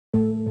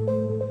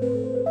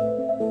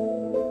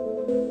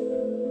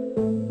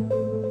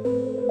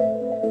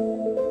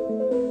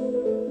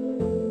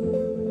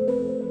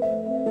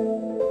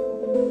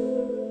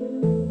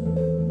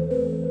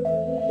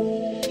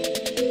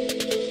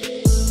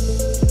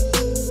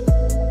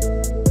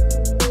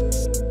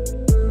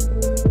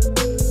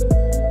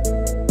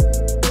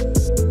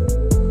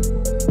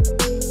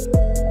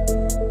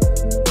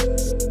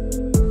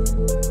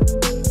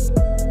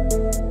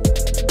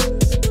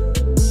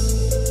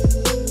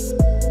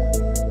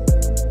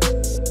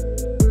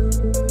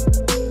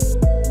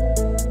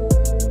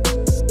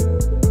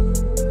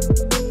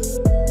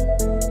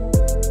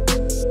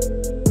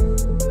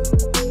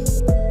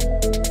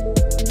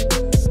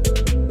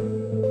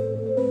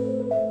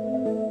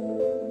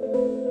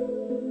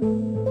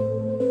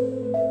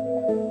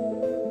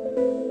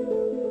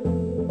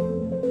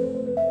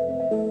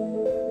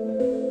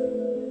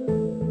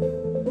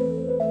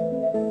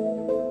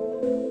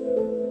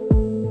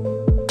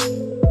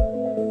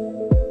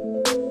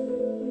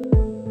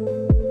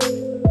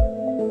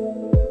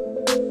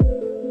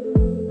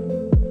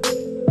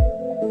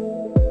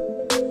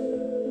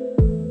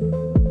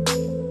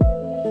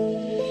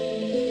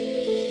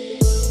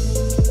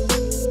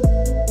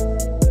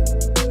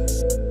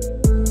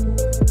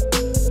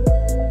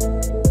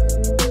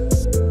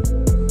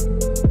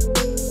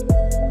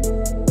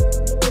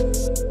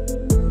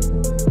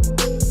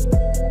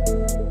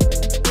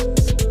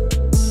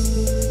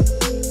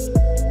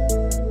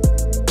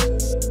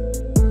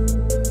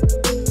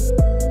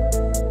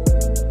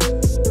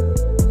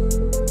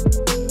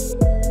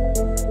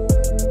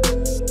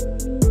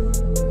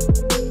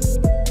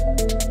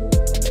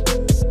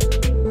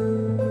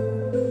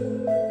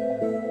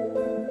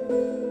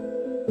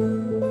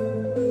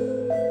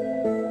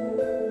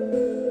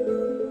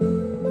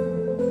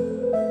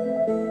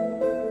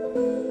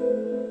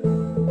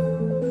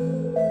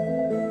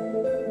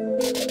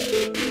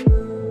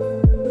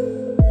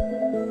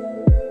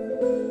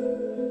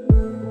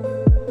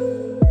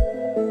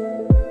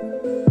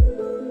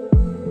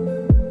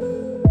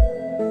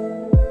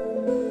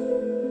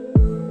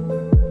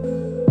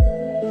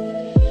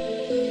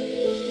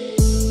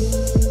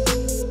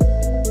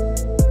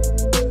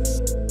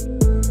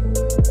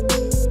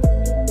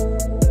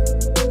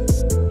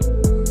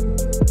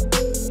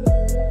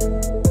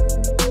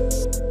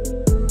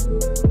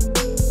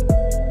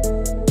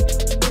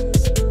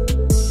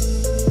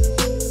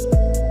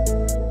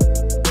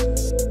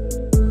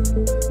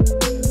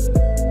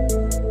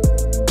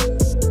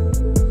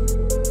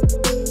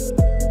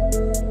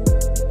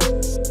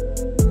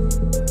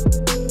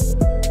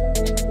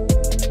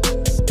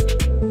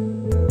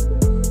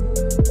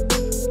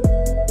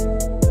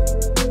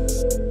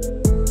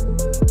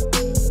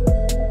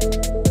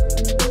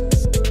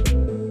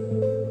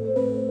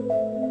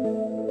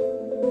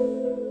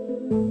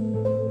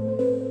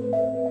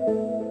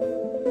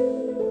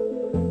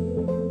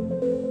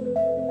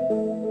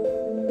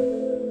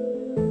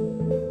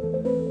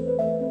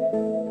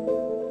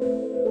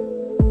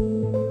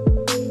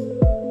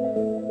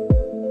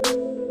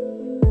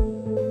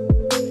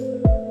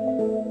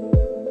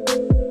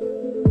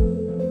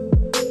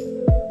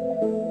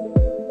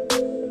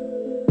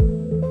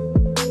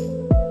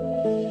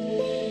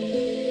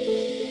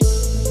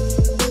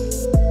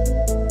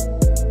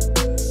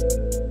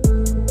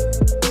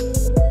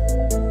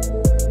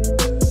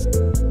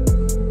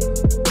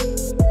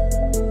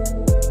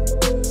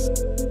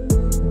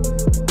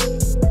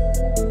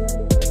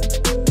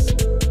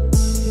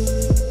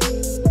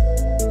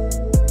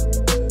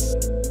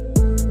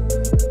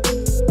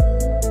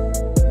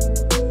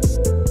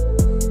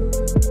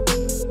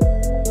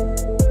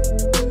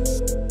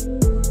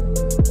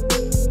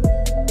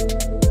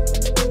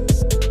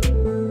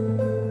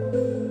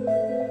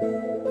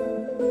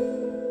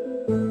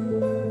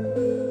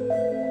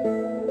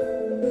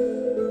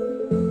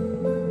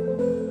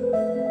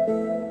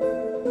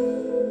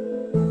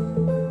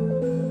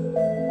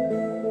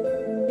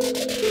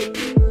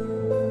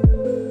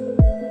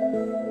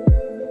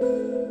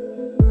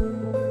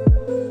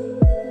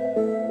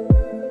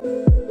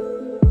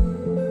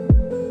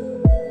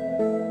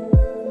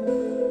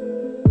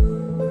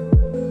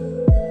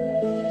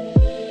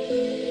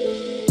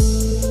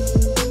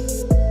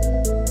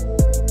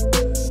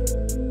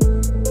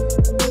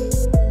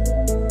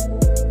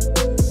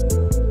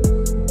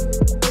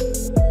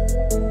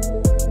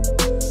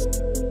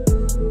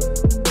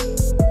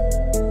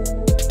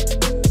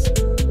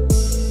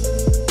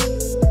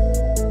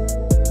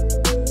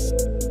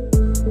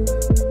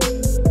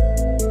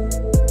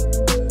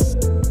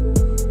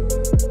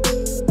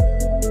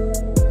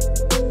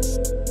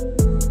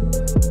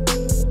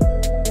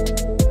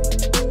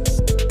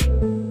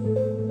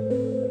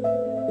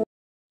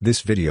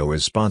This video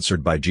is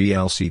sponsored by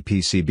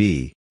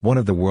jlcpcb, one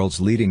of the world's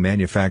leading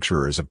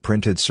manufacturers of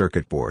printed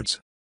circuit boards.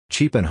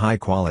 Cheap and high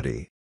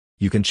quality.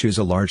 You can choose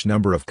a large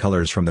number of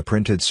colors from the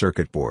printed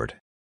circuit board.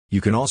 You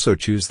can also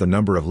choose the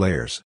number of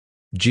layers.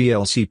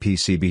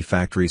 jlcpcb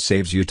Factory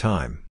saves you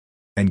time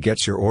and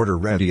gets your order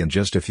ready in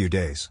just a few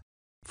days.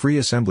 Free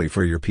assembly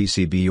for your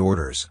PCB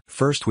orders.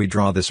 First, we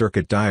draw the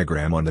circuit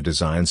diagram on the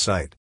design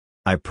site.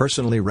 I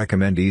personally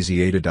recommend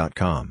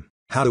easyada.com.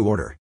 How to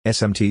order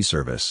SMT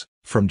service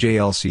from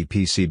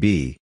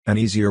jlcpcb, an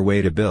easier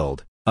way to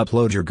build.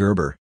 Upload your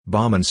Gerber,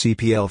 BOM and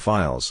CPL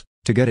files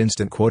to get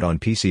instant quote on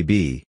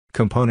PCB,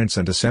 components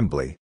and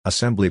assembly.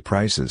 Assembly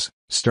prices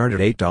start at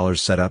 $8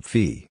 setup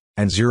fee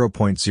and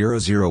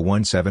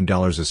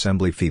 $0.0017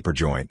 assembly fee per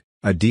joint.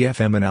 A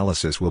DFM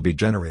analysis will be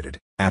generated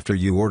after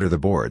you order the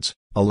boards,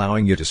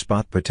 allowing you to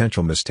spot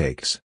potential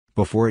mistakes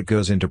before it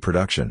goes into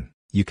production.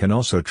 You can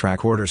also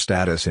track order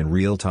status in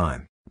real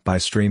time by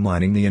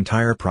streamlining the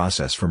entire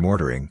process from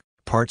ordering,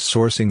 parts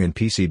sourcing and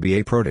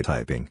PCBA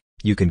prototyping.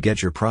 You can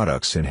get your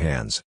products in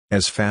hands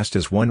as fast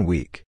as 1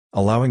 week,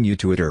 allowing you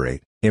to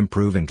iterate,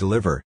 improve and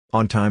deliver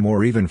on time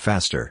or even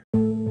faster.